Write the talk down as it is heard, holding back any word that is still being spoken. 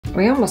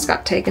We almost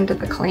got taken to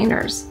the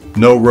cleaners.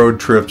 No road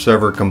trip's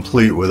ever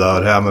complete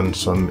without having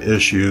some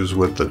issues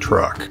with the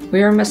truck.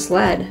 We were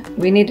misled.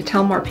 We need to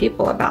tell more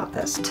people about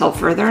this. Till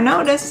further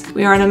notice,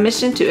 we are on a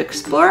mission to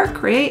explore,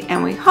 create,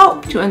 and we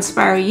hope to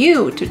inspire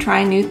you to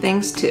try new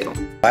things too.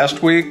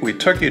 Last week, we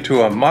took you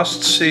to a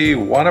must-see,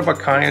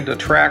 one-of-a-kind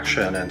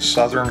attraction in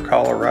southern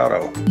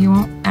Colorado. You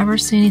won't ever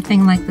see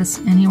anything like this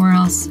anywhere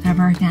else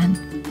ever again.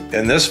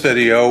 In this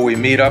video, we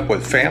meet up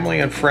with family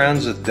and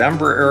friends at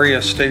Denver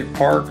area state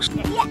parks.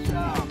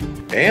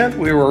 And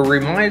we were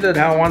reminded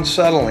how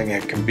unsettling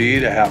it can be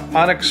to have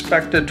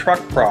unexpected truck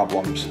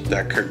problems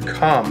that could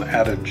come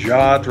at a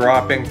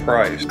jaw-dropping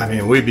price. I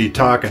mean, we'd be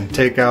talking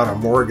take out a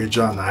mortgage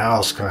on the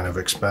house kind of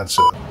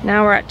expensive.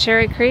 Now we're at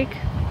Cherry Creek.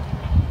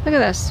 Look at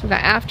this. We've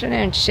got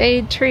afternoon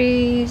shade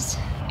trees,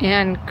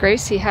 and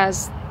Gracie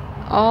has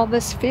all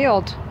this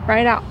field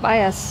right out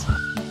by us.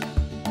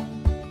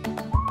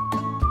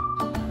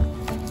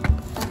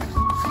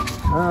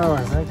 Oh,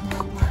 I think.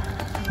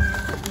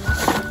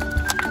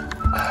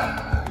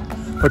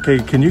 Okay,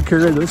 can you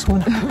carry this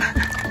one?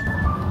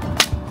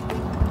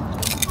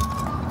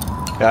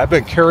 Yeah, I've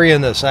been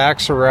carrying this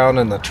axe around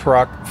in the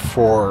truck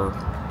for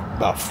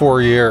about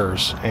 4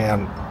 years,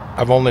 and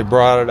I've only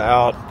brought it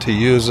out to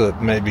use it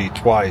maybe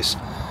twice.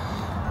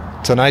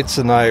 Tonight's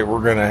the night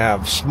we're gonna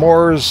have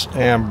s'mores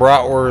and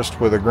bratwurst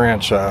with a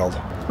grandchild.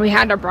 We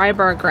had to bribe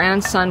our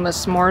grandson with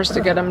s'mores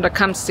to get him to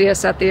come see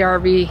us at the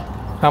RV.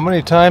 How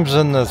many times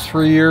in the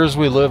 3 years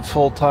we lived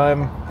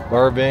full-time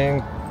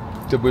RVing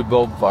did we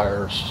build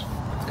fires?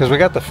 Because we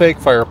got the fake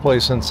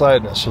fireplace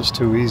inside and it's just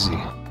too easy.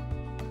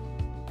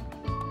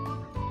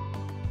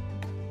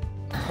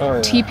 Oh,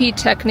 yeah. TP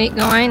technique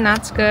going,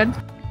 that's good.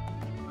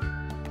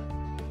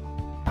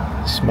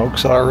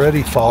 Smoke's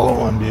already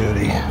following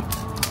beauty.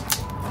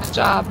 Good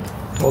job.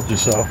 Told you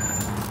so.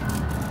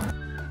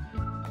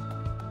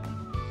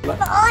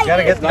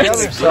 Gotta get the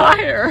other side.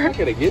 Fire. I'm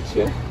gonna get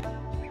you.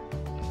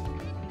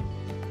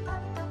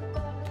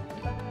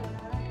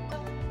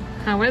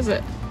 How is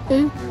it?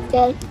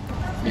 Good.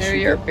 There,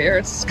 your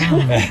beard's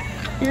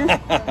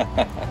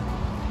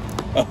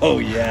Oh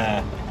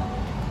yeah.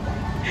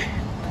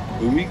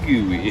 Ooey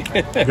gooey.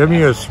 Give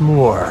me a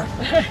s'more.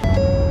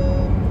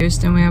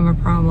 Houston, we have a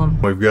problem.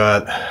 We've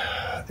got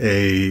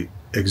a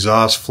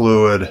exhaust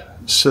fluid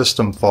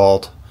system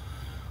fault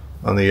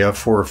on the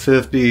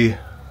F450,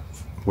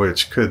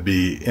 which could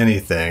be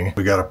anything.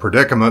 We got a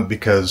predicament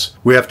because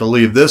we have to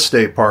leave this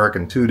state park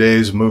in 2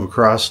 days, move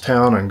across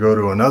town and go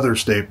to another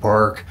state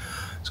park.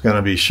 It's going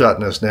to be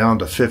shutting us down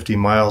to 50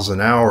 miles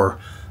an hour.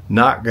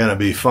 Not going to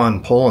be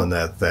fun pulling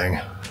that thing.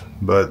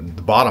 But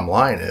the bottom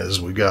line is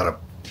we got a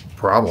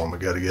problem. We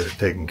got to get it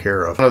taken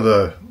care of. One of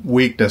the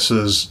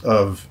weaknesses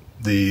of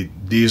the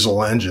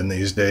diesel engine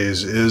these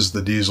days is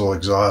the diesel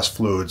exhaust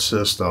fluid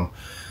system.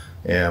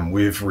 And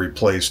we've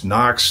replaced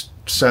NOx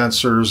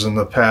sensors in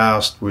the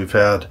past. We've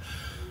had,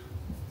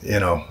 you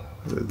know,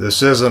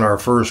 this isn't our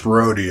first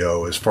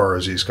rodeo as far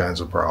as these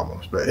kinds of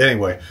problems. But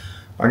anyway,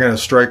 I'm going to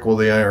strike while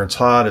the iron's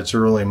hot. It's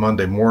early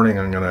Monday morning.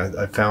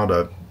 I found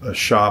a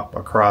shop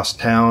across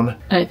town.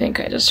 I think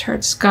I just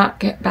heard Scott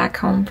get back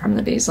home from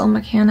the diesel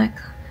mechanic.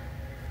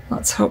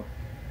 Let's hope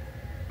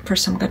for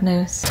some good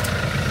news.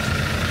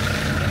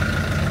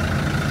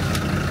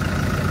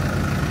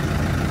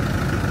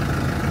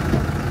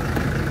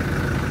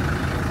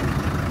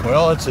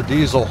 Well, it's a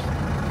diesel.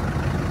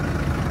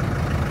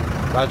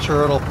 Not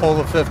sure it'll pull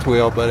the fifth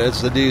wheel, but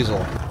it's the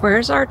diesel.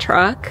 Where's our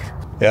truck?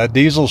 Yeah,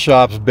 diesel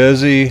shop's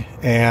busy,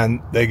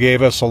 and they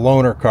gave us a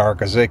loaner car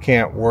because they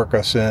can't work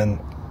us in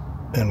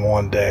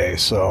 1 day.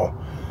 So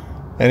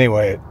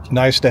anyway,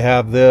 nice to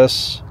have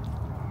this.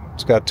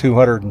 It's got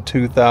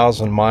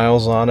 202,000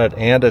 miles on it,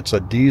 and it's a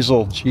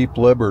diesel Jeep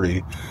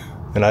Liberty,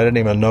 and I didn't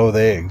even know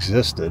they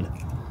existed.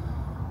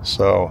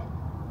 So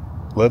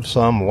live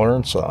some,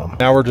 learn some.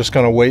 Now we're just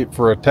going to wait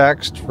for a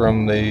text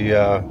from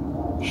the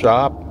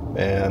shop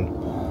and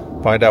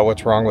find out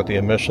what's wrong with the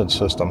emission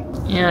system.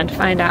 And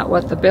find out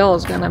what the bill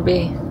is going to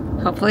be.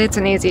 Hopefully it's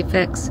an easy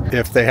fix.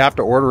 If they have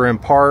to order in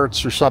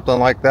parts or something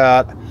like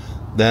that,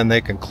 then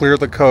they can clear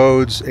the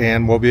codes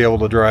and we'll be able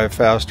to drive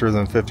faster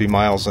than 50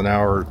 miles an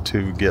hour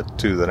to get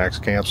to the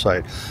next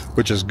campsite,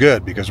 which is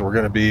good because we're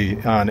going to be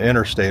on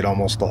interstate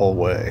almost the whole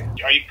way.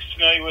 Are you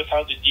familiar with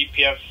how the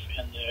DPF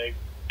and the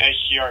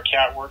SGR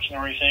cat works and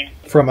everything?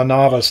 From a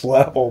novice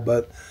level,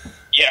 but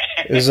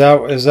yeah. is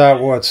that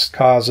what's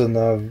causing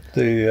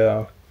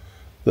the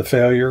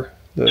failure?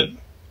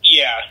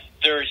 Yeah,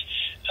 there's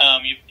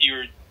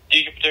your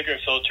particular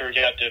filter,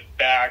 you have to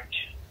back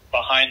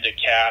behind the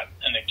cat,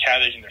 and the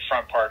cat is in the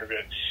front part of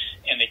it,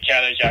 and the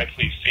cat is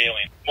actually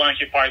failing. Once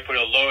you probably put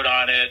a load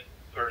on it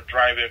or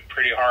drive it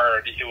pretty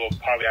hard, it will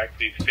probably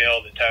actually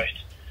fail the test,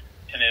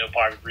 and it'll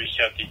probably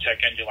reset the check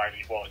engine light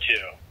as well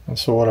too.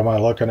 So what am I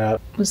looking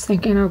at? I was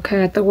thinking,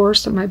 okay, at the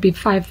worst it might be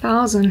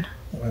 $5,000.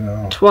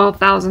 Yeah.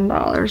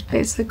 $12,000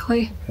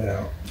 basically.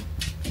 Yeah.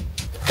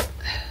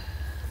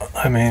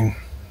 I mean,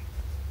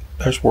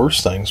 there's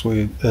worse things.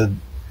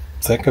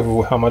 Think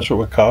of how much it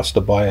would cost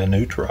to buy a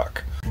new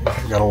truck.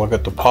 You gotta look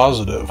at the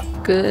positive.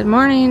 Good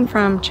morning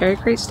from Cherry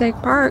Creek State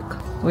Park.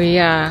 We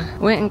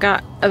went and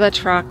got the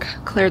truck,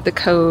 cleared the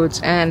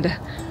codes, and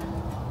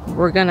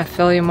we're gonna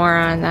fill you more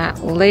on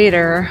that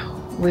later.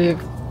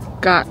 We've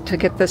got to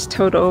get this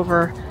towed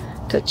over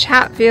to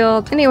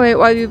Chatfield. Anyway,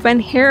 while we've been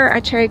here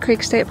at Cherry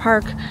Creek State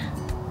Park,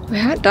 we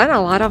haven't done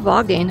a lot of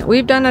vlogging.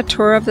 We've done a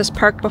tour of this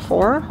park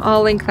before.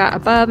 I'll link that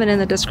above and in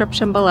the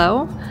description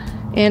below.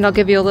 And I'll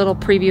give you a little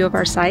preview of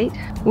our site.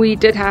 We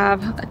did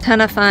have a ton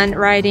of fun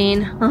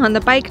riding on the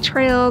bike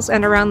trails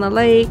and around the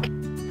lake.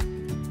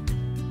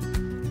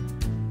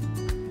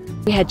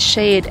 We had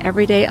shade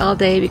every day, all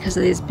day, because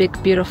of these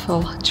big,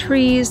 beautiful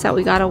trees that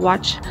we got to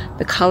watch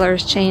the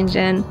colors change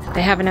in.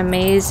 They have an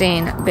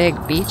amazing big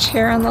beach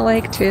here on the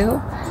lake too.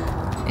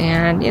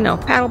 And, you know,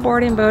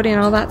 paddleboarding, boating,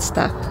 all that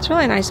stuff. It's a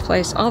really nice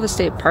place. All the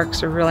state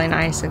parks are really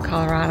nice in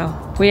Colorado.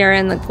 We are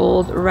in the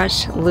Gold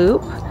Rush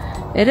Loop.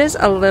 It is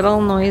a little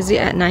noisy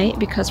at night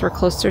because we're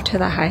closer to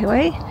the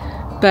highway,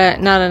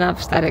 but not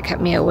enough that it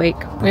kept me awake.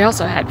 We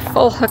also had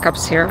full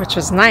hookups here, which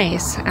was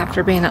nice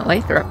after being at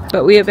Lathrop.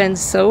 But we have been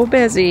so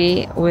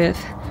busy with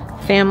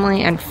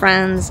family and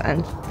friends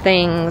and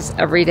things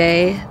every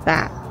day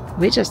that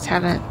we just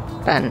haven't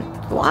been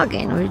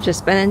vlogging. We've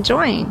just been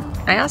enjoying.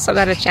 I also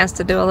got a chance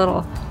to do a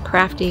little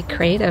crafty,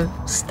 creative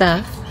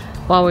stuff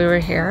while we were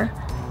here.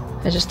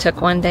 I just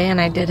took one day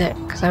and I did it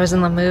because I was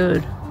in the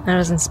mood. I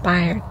was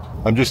inspired.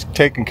 I'm just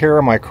taking care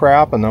of my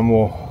crap and then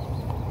we'll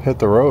hit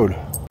the road.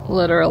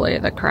 Literally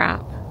the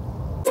crap.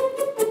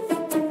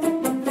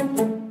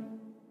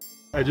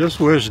 I just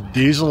wish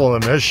diesel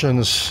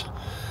emissions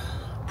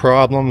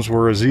problems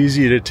were as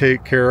easy to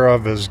take care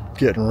of as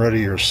getting rid of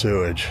your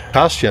sewage. It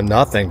costs you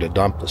nothing to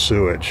dump the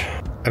sewage.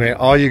 I mean,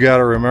 all you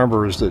gotta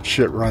remember is that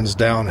shit runs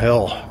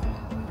downhill.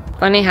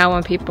 Funny how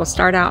when people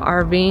start out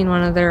RVing,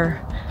 one of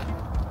their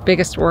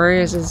biggest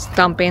worries is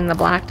dumping the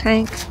black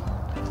tank.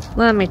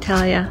 Let me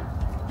tell you,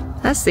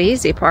 that's the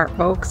easy part,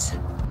 folks.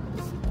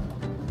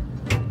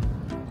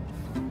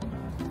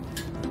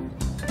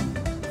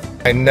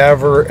 I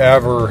never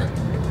ever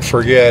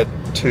forget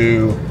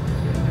to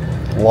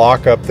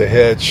lock up the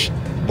hitch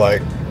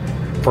like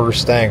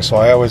first thing, so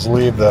I always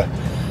leave the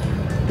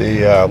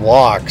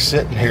lock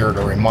sitting here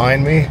to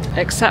remind me.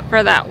 Except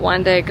for that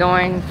one day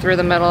going through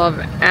the middle of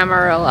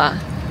Amarillo.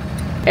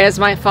 It's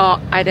my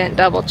fault I didn't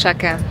double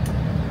check in.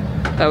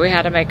 But we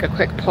had to make a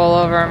quick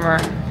pullover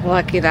and we're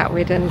lucky that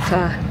we didn't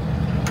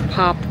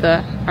pop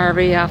the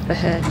RV off the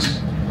hitch.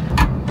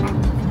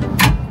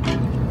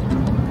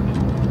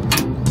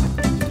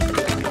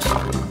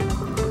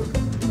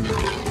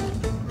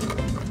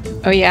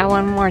 Oh yeah,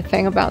 one more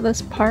thing about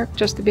this park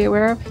just to be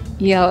aware of.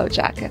 Yellow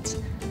jackets.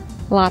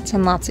 Lots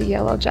and lots of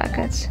yellow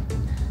jackets.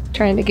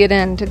 Trying to get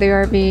into the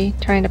RV,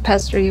 trying to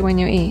pester you when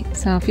you eat.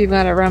 So if you've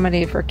got a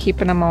remedy for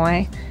keeping them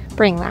away,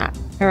 bring that.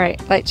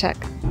 Alright, light check.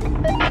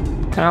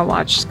 Gotta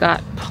watch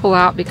Scott pull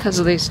out because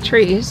of these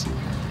trees.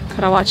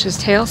 Gotta watch his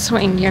tail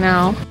swing, you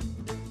know.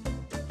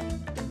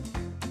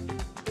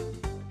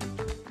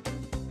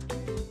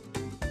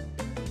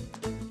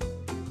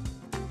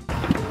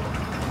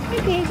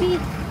 Hey, baby.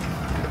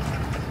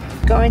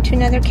 Going to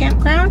another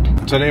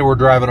campground? Today we're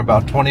driving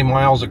about 20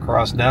 miles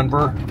across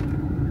Denver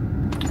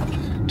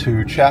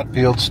to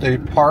Chatfield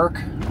State Park.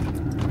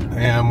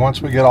 And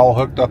once we get all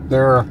hooked up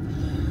there,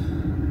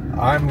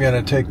 I'm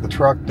gonna take the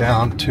truck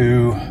down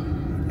to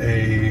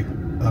a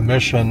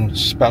emission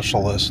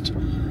specialist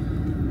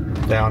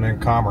down in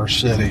Commerce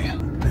City.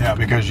 Yeah,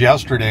 because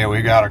yesterday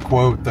we got a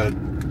quote that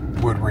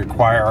would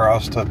require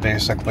us to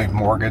basically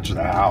mortgage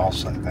the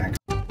house, I think.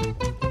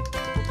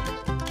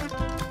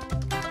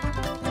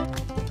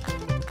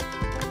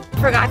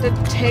 Forgot to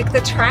take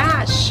the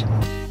trash.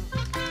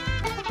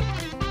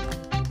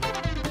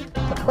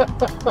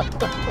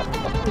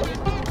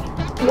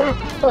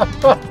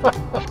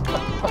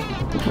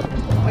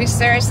 We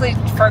seriously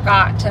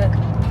forgot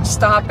to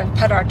stop and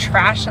put our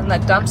trash in the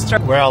dumpster.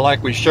 Well,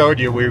 like we showed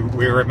you, we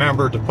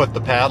remembered to put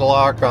the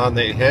padlock on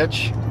the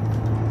hitch,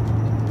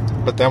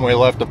 but then we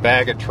left a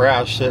bag of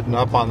trash sitting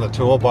up on the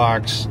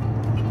toolbox,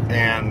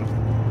 and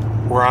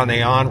we're on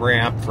the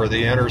on-ramp for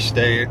the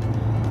interstate,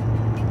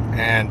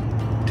 and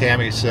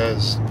Tammy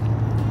says,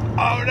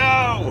 "Oh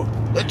no,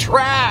 the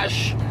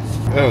trash!"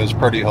 It was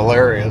pretty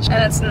hilarious.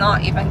 And it's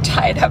not even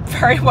tied up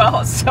very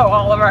well, so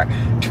all of our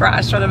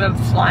trash would have been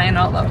flying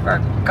all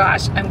over.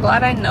 Gosh, I'm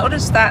glad I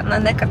noticed that in the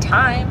nick of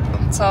time.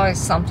 It's always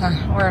something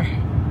where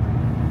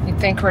you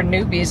think we're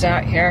newbies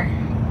out here.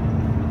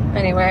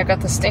 Anyway, I got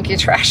the stinky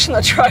trash in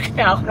the truck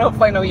now.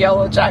 Hopefully no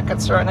yellow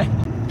jackets are in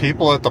it.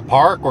 People at the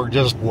park were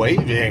just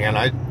waving, and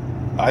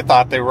I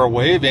thought they were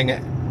waving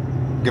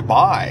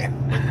goodbye.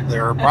 They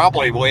were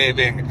probably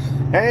waving,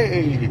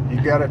 "Hey, you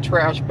got a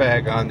trash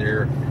bag on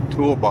your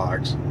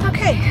toolbox."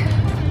 Okay,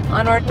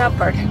 onward and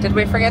upward. Did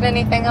we forget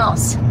anything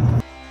else?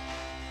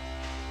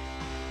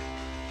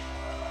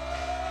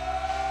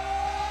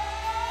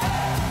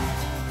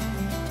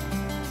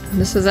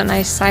 This is a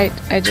nice site.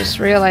 I just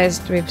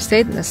realized we've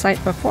stayed in this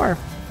site before.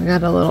 We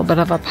got a little bit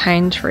of a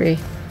pine tree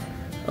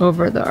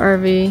over the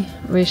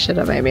RV. We should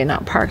have maybe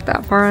not parked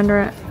that far under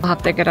it. I'll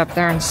have to get up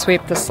there and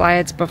sweep the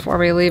slides before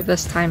we leave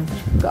this time.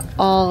 Got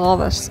all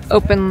this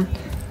open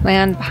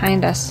land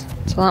behind us.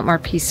 It's a lot more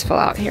peaceful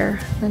out here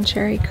than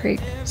Cherry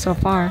Creek so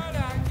far.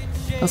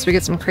 Unless we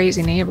get some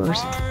crazy neighbors.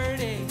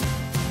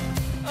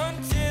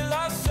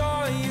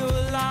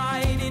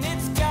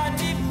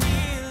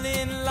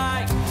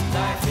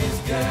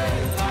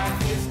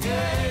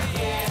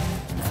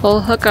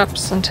 Full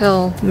hookups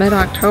until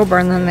mid-October,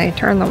 and then they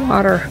turn the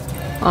water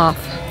off.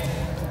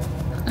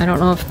 I don't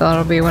know if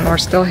that'll be when we're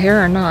still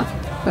here or not,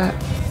 but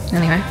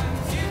anyway,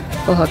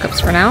 full hookups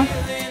for now.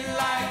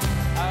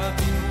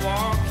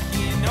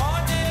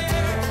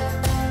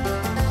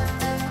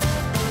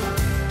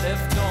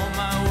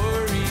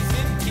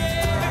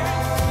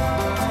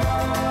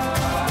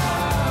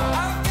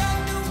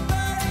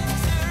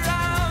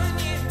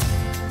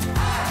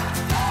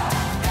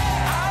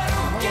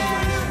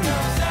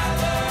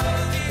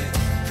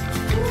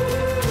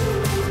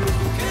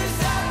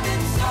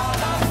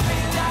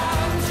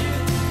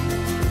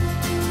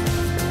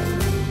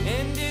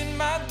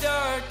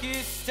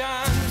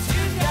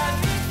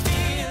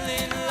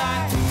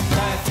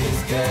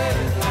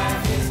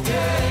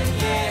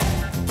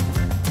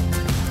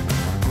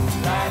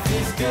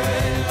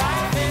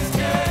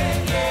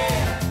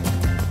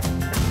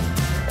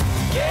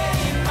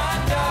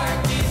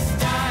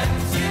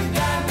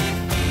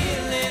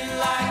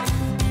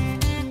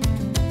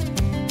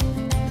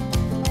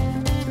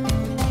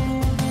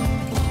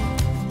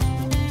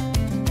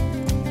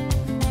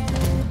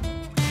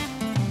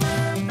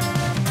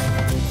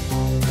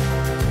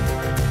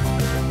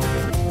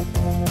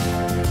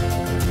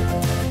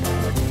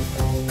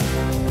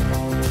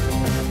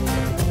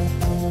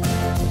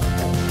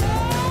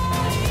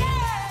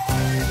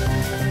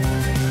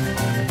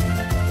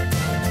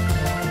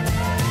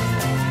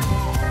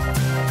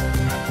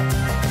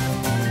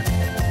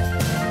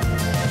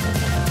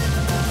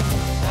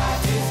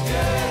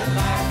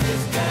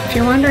 If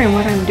you're wondering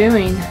what I'm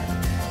doing,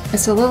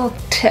 it's a little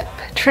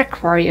trick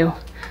for you.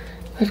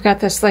 We've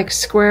got this like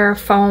square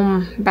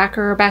foam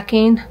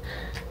backing,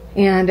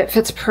 and it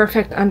fits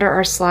perfect under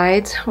our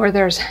slides where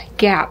there's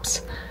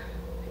gaps.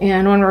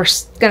 And when we're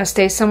gonna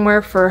stay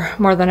somewhere for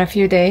more than a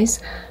few days,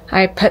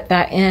 I put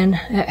that in.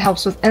 It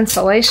helps with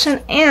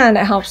insulation and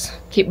it helps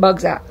keep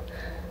bugs out.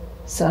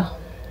 So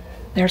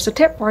there's a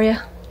tip for you.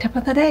 Tip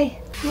of the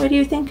day. What do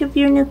you think of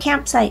your new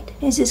campsite?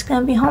 Is this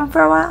gonna be home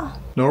for a while?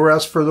 No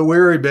rest for the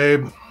weary,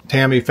 babe.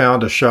 Tammy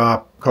found a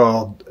shop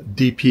called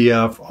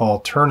DPF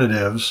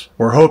Alternatives.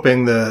 We're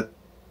hoping that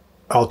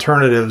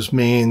alternatives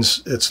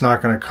means it's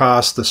not going to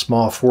cost the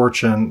small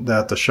fortune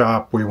that the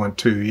shop we went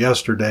to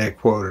yesterday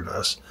quoted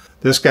us.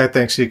 This guy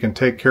thinks he can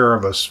take care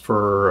of us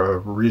for a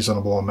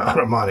reasonable amount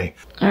of money.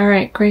 All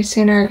right,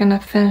 Gracie and I are going to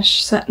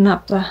finish setting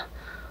up the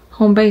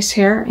home base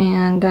here,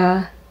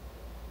 and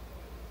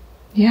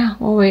yeah,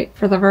 we'll wait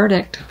for the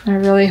verdict. I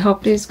really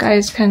hope these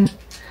guys can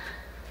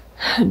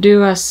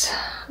do us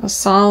a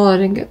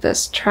solid and get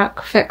this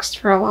truck fixed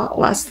for a lot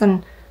less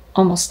than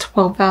almost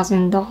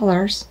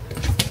 $12,000.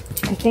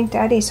 I think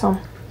Daddy's home.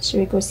 Should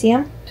we go see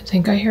him? I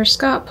think I hear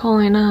Scott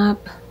pulling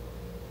up.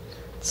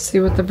 Let's see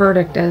what the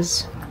verdict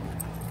is.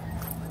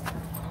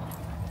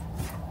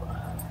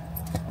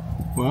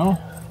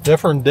 Well,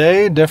 different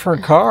day,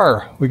 different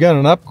car. We got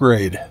an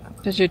upgrade.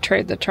 Did you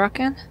trade the truck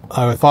in?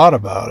 I thought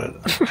about it.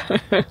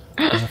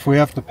 'Cause if we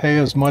have to pay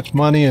as much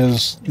money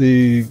as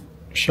the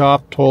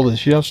shop told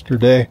us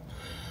yesterday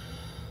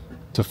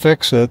to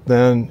fix it,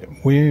 then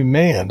we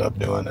may end up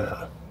doing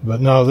that. But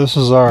no, this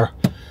is our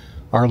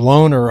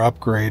loaner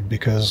upgrade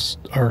because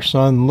our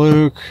son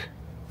Luke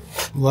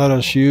let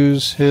us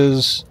use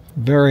his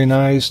very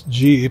nice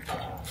Jeep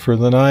for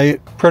the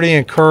night. Pretty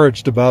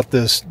encouraged about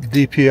this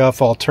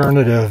DPF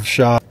Alternative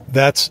shop.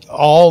 That's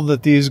all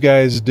that these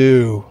guys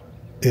do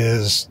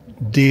is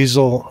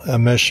diesel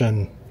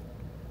emission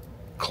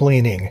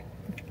cleaning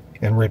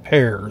and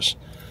repairs.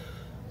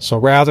 So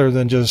rather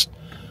than just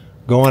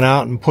going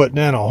out and putting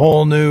in a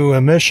whole new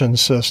emission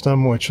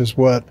system, which is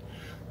what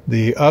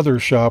the other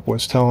shop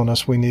was telling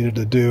us we needed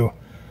to do,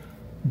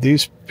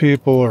 these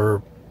people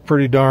are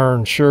pretty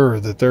darn sure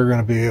that they're going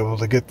to be able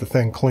to get the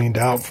thing cleaned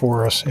out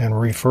for us and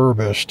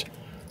refurbished,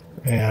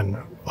 and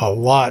a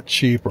lot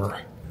cheaper.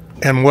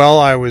 And while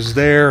I was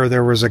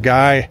there was a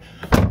guy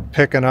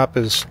picking up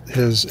his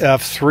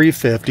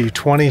F350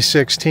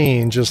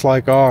 2016, just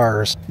like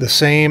ours, the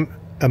same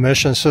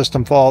emission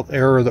system fault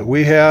error that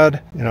we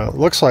had. You know, it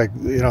looks like,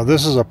 you know,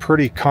 this is a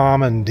pretty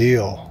common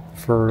deal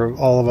for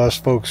all of us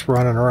folks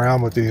running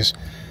around with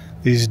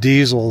these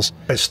diesels.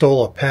 I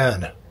stole a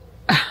pen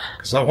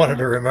because I wanted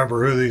to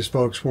remember who these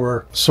folks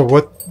were. So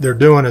what they're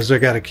doing is they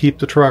got to keep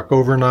the truck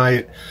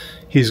overnight.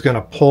 He's going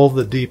to pull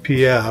the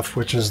DPF,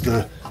 which is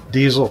the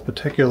diesel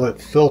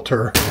particulate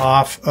filter,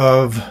 off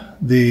of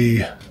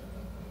the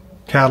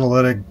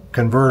catalytic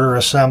converter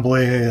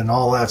assembly and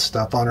all that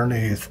stuff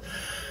underneath.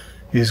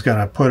 He's going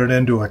to put it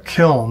into a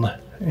kiln,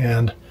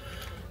 and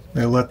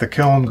they let the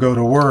kiln go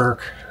to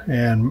work,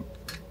 and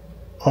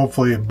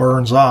hopefully it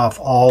burns off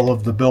all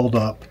of the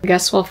buildup. I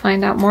guess we'll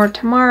find out more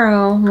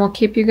tomorrow, and we'll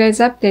keep you guys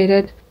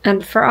updated.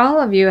 And for all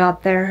of you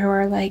out there who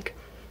are like,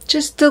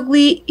 just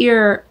delete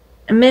your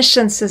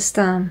emission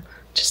system,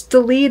 just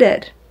delete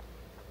it.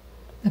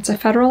 It's a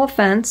federal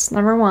offense,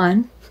 number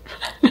one.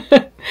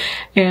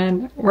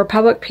 And we're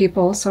public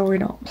people, so we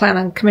don't plan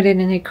on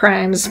committing any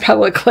crimes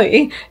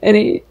publicly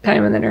any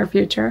time in the near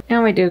future.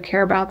 And we do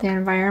care about the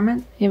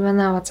environment, even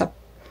though it's a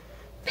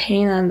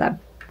pain in the,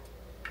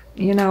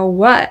 you know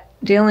what,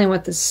 dealing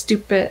with the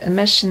stupid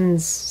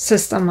emissions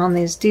system on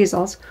these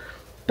diesels.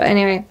 But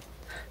anyway,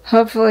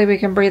 hopefully we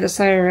can breathe a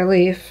sigh of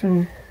relief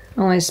and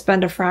only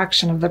spend a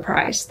fraction of the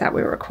price that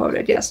we were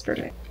quoted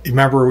yesterday. You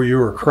remember you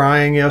were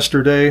crying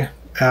yesterday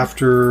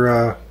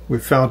after we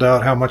found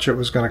out how much it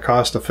was going to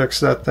cost to fix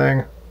that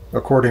thing,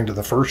 according to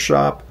the first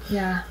shop?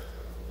 Yeah.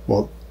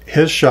 Well,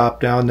 his shop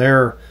down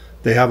there,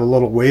 they have a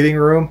little waiting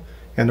room,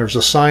 and there's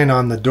a sign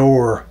on the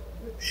door.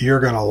 You're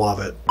going to love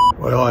it.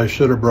 Well, I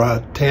should have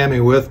brought Tammy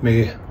with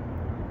me,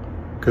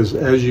 because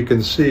as you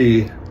can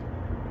see,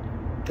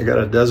 they got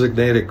a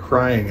designated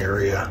crying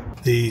area.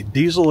 The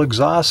diesel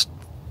exhaust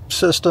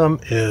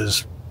system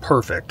is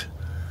perfect,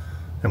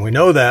 and we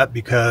know that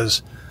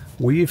because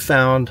we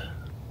found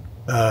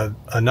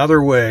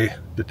another way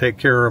to take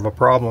care of a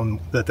problem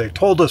that they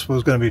told us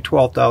was going to be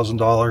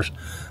 $12,000.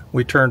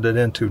 We turned it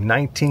into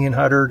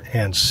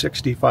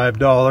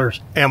 $1,965,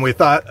 and we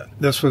thought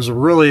this was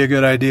really a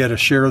good idea to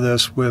share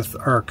this with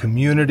our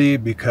community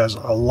because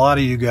a lot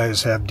of you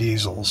guys have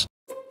diesels.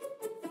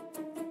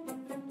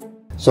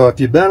 So if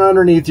you've been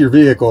underneath your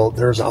vehicle,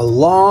 there's a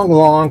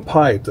long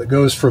pipe that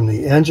goes from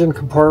the engine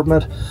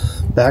compartment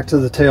back to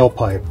the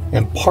tailpipe,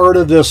 and part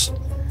of this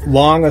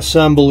long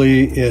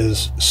assembly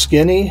is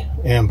skinny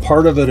and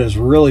part of it is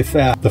really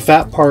fat. The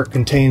fat part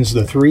contains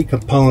the three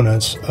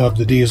components of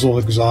the diesel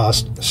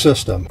exhaust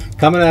system.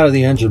 Coming out of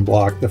the engine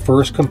block, the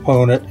first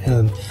component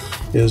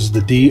is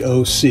the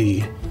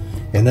DOC,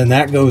 and then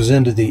that goes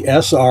into the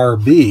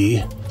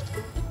SRB,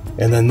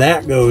 and then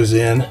that goes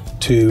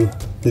into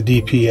the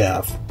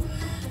DPF.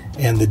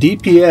 And the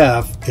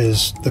DPF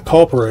is the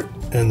culprit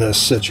in this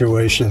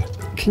situation.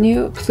 Can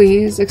you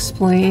please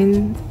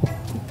explain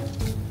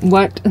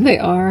what they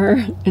are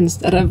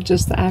instead of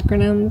just the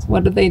acronyms?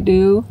 What do they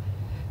do?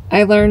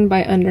 I learned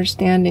by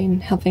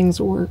understanding how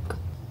things work.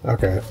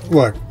 Okay,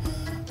 look,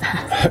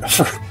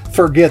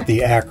 forget the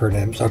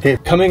acronyms, okay?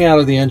 Coming out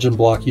of the engine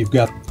block, you've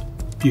got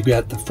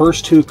the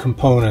first two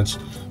components,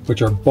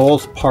 which are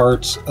both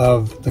parts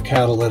of the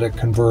catalytic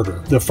converter.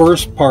 The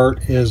first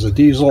part is a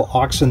diesel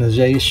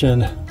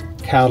oxidation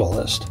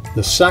catalyst.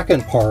 The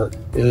second part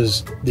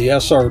is the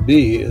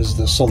SRB, is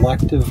the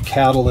selective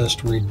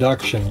catalyst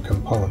reduction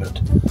component.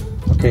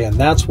 Okay, and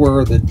that's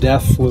where the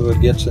DEF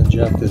fluid gets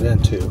injected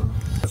into.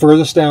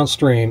 Furthest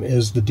downstream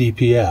is the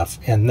DPF,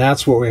 and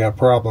that's what we have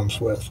problems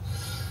with.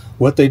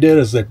 What they did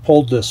is they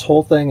pulled this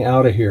whole thing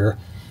out of here,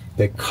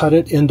 they cut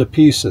it into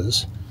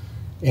pieces,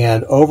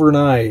 and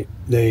overnight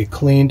they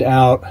cleaned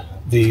out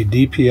the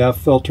DPF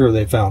filter.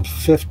 They found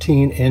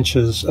 15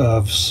 inches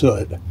of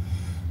soot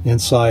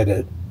inside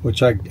it,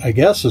 which I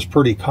guess is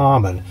pretty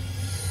common.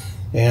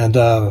 And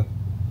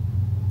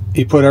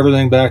he put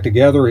everything back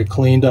together. He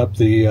cleaned up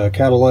the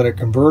catalytic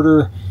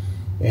converter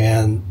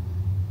and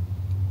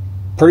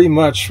pretty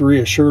much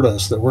reassured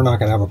us that we're not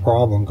going to have a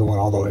problem going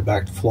all the way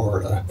back to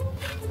Florida.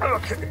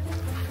 Okay,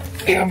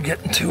 yeah, I'm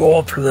getting too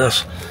old for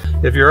this.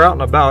 If you're out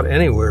and about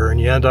anywhere and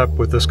you end up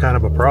with this kind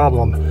of a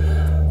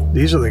problem,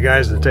 these are the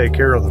guys that take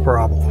care of the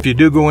problem. If you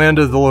do go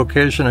into the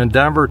location in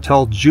Denver,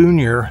 tell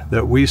Junior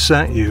that we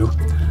sent you.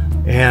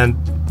 And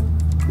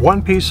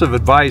one piece of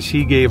advice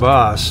he gave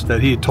us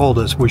that he told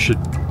us we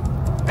should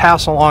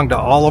pass along to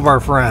all of our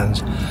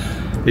friends: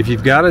 if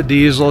you've got a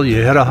diesel, you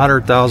hit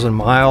 100,000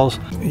 miles,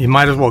 you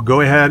might as well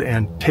go ahead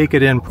and take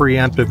it in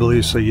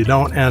preemptively so you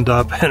don't end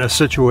up in a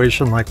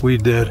situation like we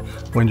did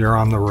when you're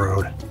on the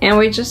road. And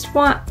we just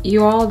want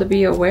you all to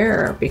be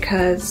aware,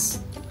 because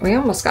we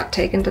almost got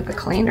taken to the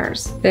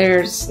cleaners.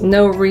 There's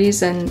no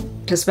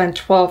reason to spend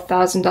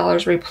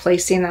 $12,000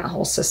 replacing that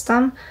whole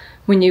system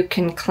when you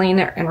can clean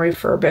it and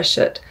refurbish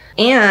it.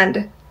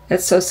 And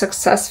it's so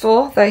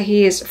successful that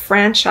he's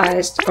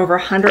franchised over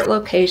 100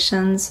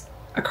 locations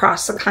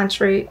across the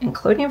country,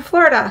 including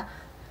Florida.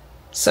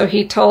 So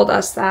he told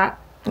us that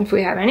if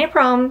we have any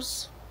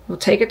problems, we'll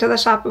take it to the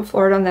shop in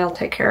Florida and they'll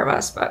take care of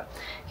us. But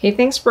he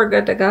thinks we're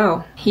good to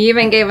go. He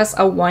even gave us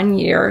a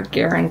 1-year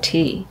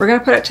guarantee. We're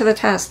gonna put it to the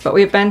test, but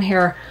we've been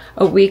here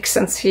a week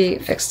since he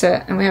fixed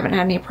it and we haven't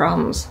had any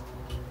problems.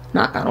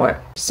 Knock on wood.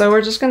 So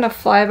we're just gonna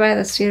fly by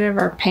the seat of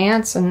our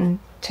pants and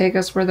take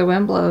us where the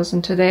wind blows.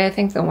 And today I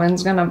think the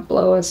wind's gonna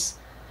blow us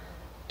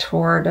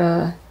toward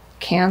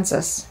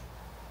Kansas,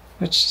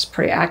 which is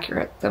pretty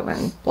accurate, the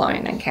wind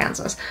blowing in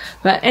Kansas.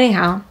 But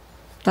anyhow,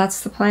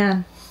 that's the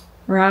plan.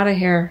 We're out of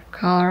here,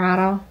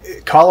 Colorado.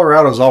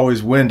 Colorado's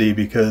always windy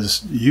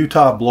because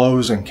Utah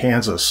blows and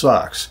Kansas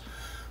sucks.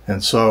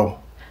 And so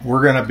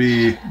we're gonna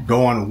be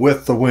going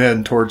with the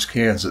wind towards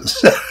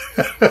Kansas.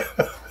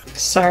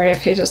 Sorry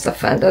if he just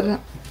offended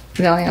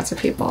millions of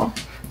people.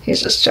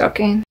 He's just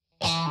joking.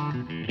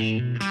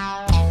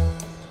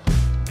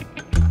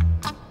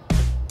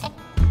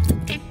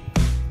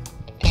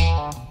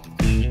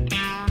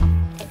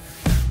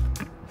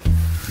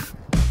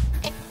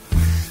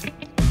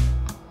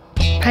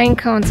 pine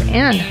cones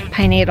and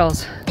pine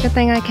needles. Good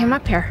thing I came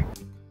up here.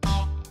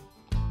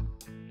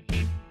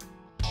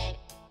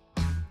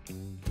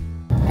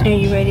 Are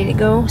you ready to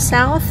go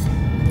south?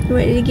 You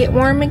ready to get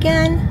warm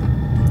again?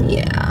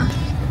 Yeah.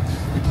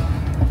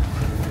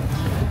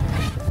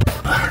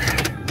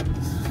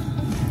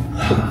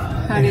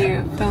 How do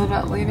you feel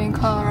about leaving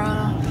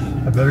Colorado?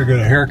 I better get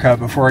a haircut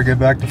before I get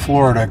back to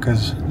Florida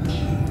because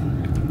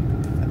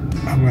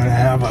I'm going to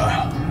have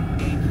a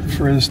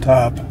frizz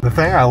top. The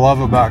thing I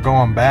love about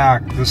going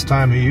back this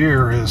time of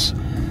year is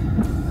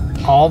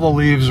all the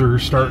leaves are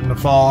starting to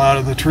fall out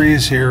of the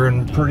trees here,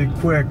 and pretty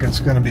quick it's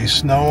going to be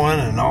snowing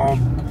and all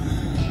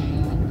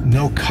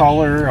no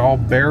color, all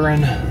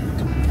barren.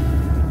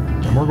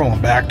 And we're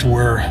going back to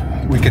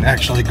where we can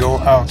actually go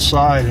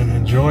outside and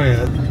enjoy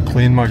it.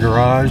 Clean my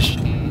garage,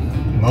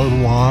 mow the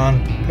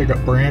lawn, pick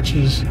up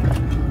branches.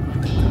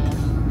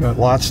 Got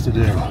lots to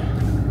do.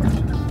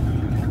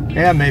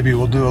 And maybe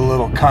we'll do a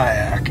little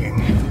kayaking.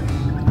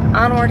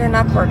 Onward and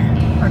upward,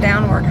 or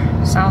downward,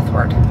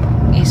 southward,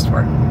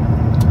 eastward.